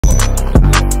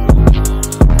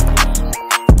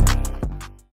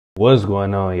What's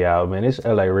going on, y'all, man? It's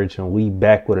LA Rich, and we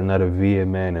back with another video,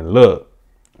 man. And look,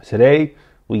 today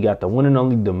we got the one and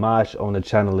only Dimash on the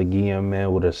channel again,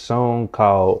 man, with a song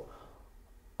called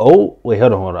hold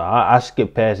on. I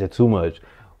skipped past it too much.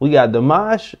 We got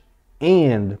Dimash,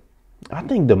 and I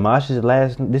think this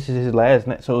is his last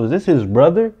name. So is this his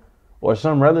brother or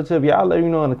some relative? Y'all let me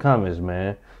know in the comments,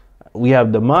 man. We have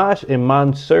Dimash and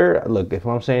Mansur. Look, if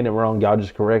I'm saying it wrong, y'all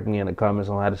just correct me in the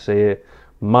comments on how to say it.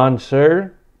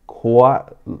 Mansur. I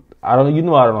don't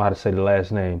know how to say the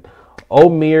last name.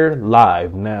 Omir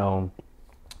live. Now,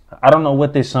 I don't know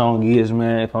what this song is,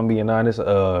 man. If I'm being honest,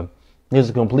 this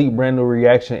is a complete brand new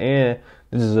reaction, and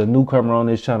this is a newcomer on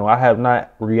this channel. I have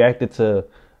not reacted to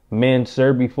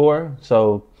Mansur before,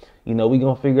 so we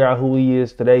gonna figure out who he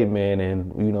is today, man,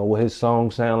 and what his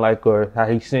songs sound like or how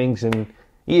he sings, and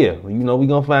yeah, we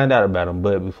gonna find out about him.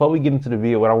 But before we get into the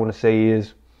video, what I want to say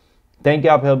is, thank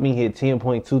y'all for helping me hit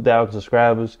 10.2 thousand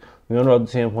subscribers. We're on the road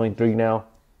to 10.3 now.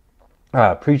 I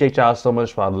appreciate y'all so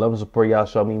much for all the love and support y'all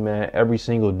show me, man, every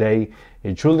single day.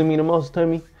 It truly means the most to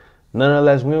me.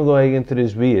 Nonetheless, we're going to go ahead and get into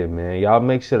this video, man. Y'all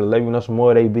make sure to let me know some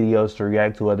more of their videos to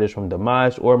react to, others from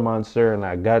Dimash or Mansur, and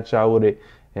I got y'all with it.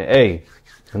 And hey,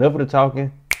 enough of the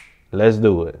talking. Let's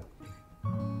do it.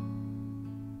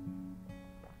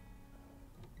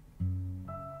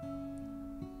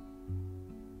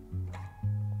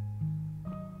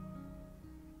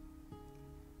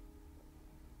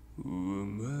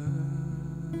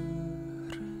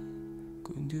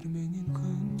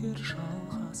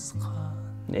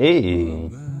 Hey.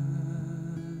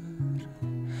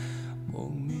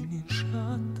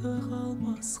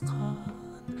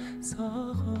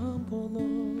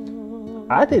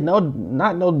 I did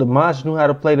not know Dimash knew how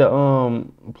to play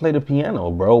the piano,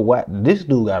 bro. What, this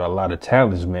dude got a lot of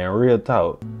talents, man. Real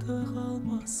talk.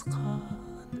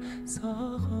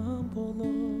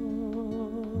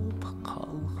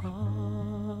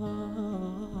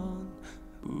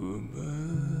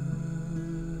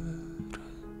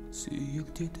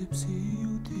 Сүйіктетіп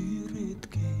сүюді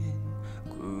үйреткен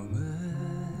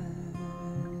көңіл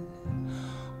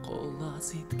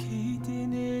қолас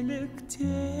еткейден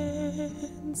еліктен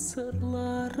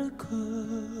сырлары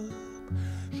көп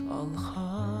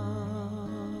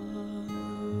жалған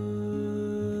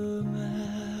өмір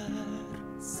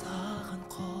саған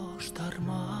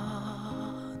қоштарман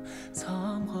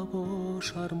самға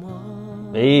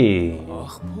бошарман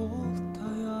ақ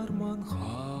бұлттай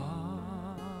арманға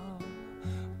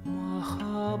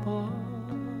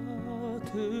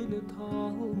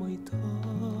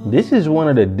This is one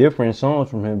of the different songs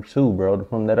from him too, bro,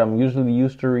 from that I'm usually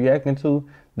used to reacting to.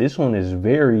 This one is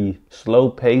very slow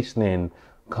paced and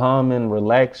calm and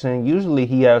relaxing. Usually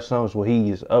he has songs where he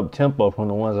is up tempo from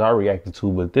the ones I reacted to,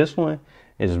 but this one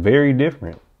is very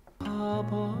different.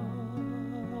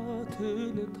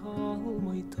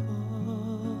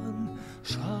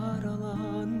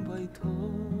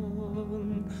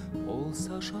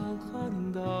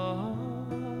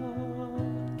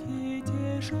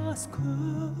 Жас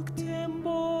көктем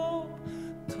боп,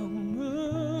 тым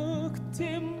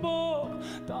өктем боп,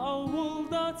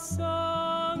 дауылдатсаң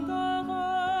дағы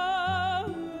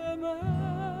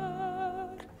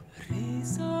өмір.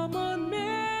 Ризамын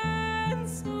мен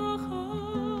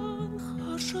саған,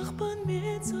 ғашықпын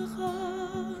мен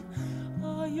саған,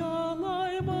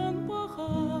 аялаймын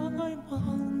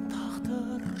бағалаймын,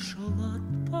 тағдыр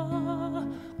жылатпа,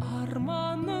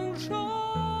 арманның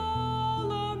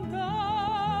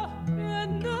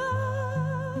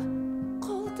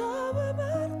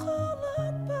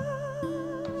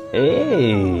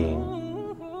Hey,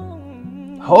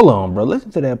 hold on, bro.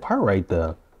 Listen to that part right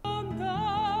there.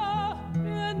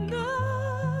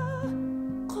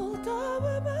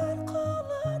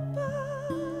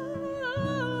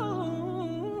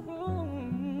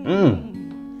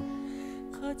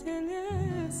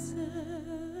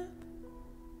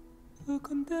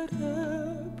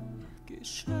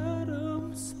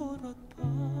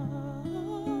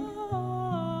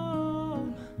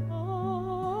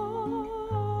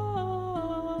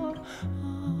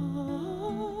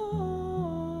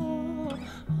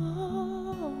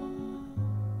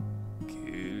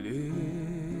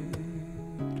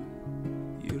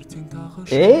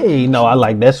 Hey, no, I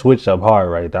like that switch up hard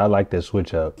right there. I like that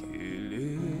switch up.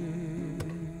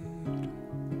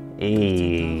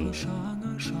 Hey.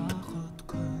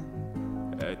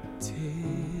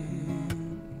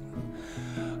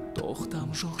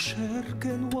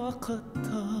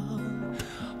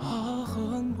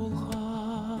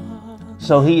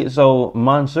 So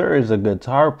Mansur is a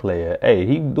guitar player. Hey,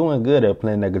 he doing good at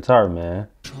playing that guitar, man.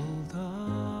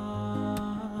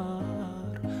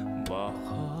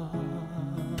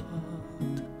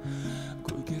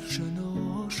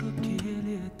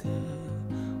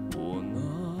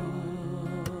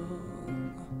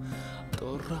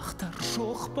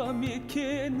 па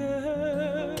мекені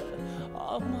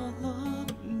амалым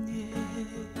не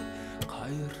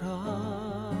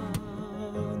қайран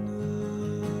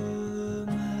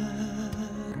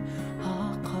өмір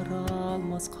ақара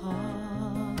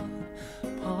алмасқан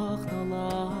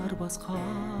пахналар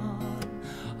басқан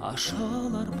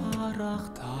ашылар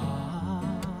парақтар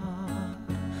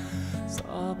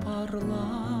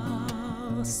сапарлас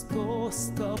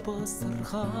доста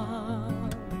быздырған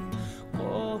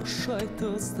қош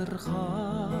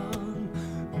айтыстырған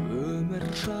өмір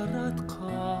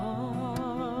жаратқан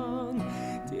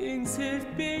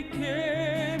теңселтпей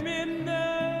кемемді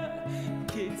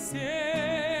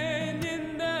келсең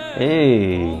енді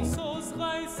Hey.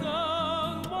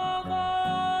 созғайсың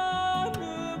маған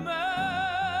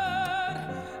өмір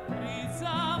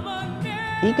ризамын мен.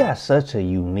 He got such a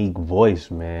unique voice,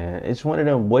 man. It's one of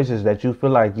them voices that you feel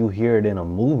like you hear it in a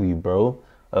movie, bro.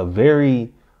 A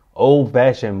very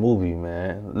old-fashioned movie,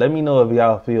 man. Let me know if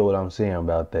y'all feel what I'm saying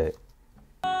about that.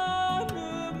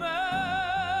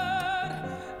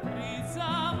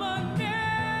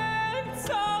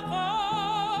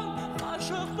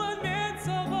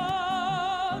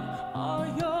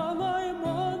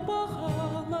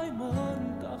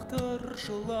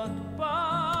 Жылатпа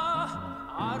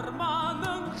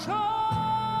арманың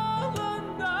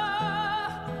жолында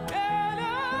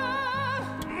әлі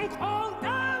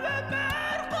қолда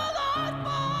өмір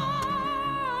құлатпа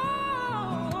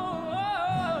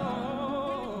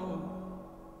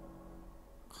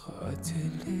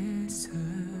қателесіп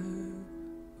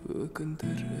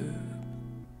өкіндіріп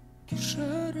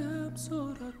кешірім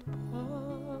сұратпа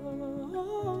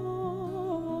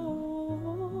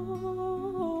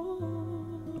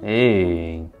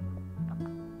Hey.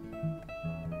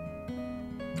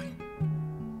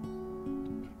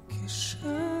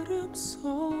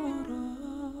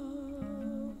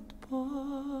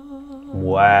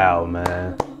 Wow,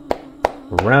 man.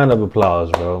 Round of applause,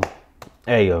 bro.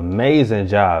 Hey, amazing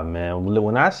job, man.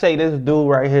 When I say this dude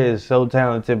right here is so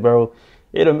talented, bro,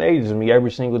 it amazes me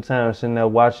every single time sitting there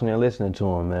watching and listening to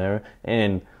him, man.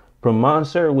 And from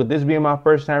Mansur, with this being my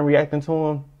first time reacting to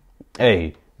him,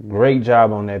 hey, great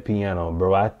job on that piano,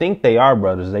 bro. I think they are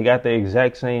brothers. They got the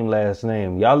exact same last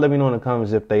name. Y'all let me know in the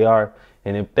comments if they are.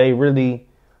 And if they really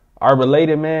are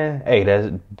related, man, hey,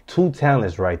 that's two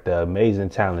talents right there. Amazing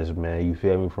talents, man. You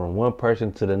feel me? From one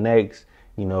person to the next,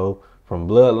 you know, from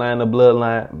bloodline to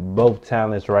bloodline, both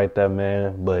talents right there,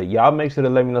 man. But y'all make sure to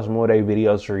let me know some more of their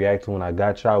videos to react to when I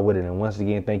got y'all with it. And once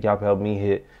again, thank y'all for helping me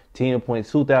hit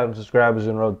 10.2 thousand subscribers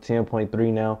in a row,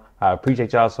 10.3 now. I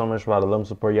appreciate y'all so much for all the love and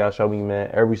support y'all show me,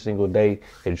 man, every single day.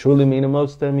 It truly means the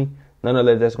most to me.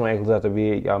 Nonetheless, that's going to close out the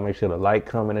video. Y'all make sure to like,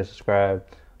 comment, and subscribe.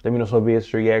 Let me know some videos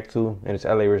to react to. And it's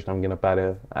LA Rich, and I'm getting up out of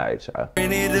here. All right, y'all. I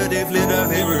just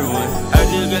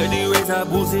got the race, I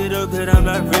boost it up, that I'm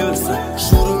not real.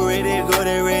 Shooter ready, go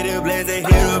there, ready, blaze, they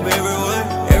hit up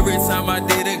everyone. Every time I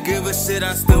didn't give a shit,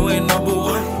 I still ain't number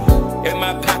one. In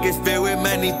my pockets filled with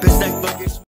money, bitch, like fucking.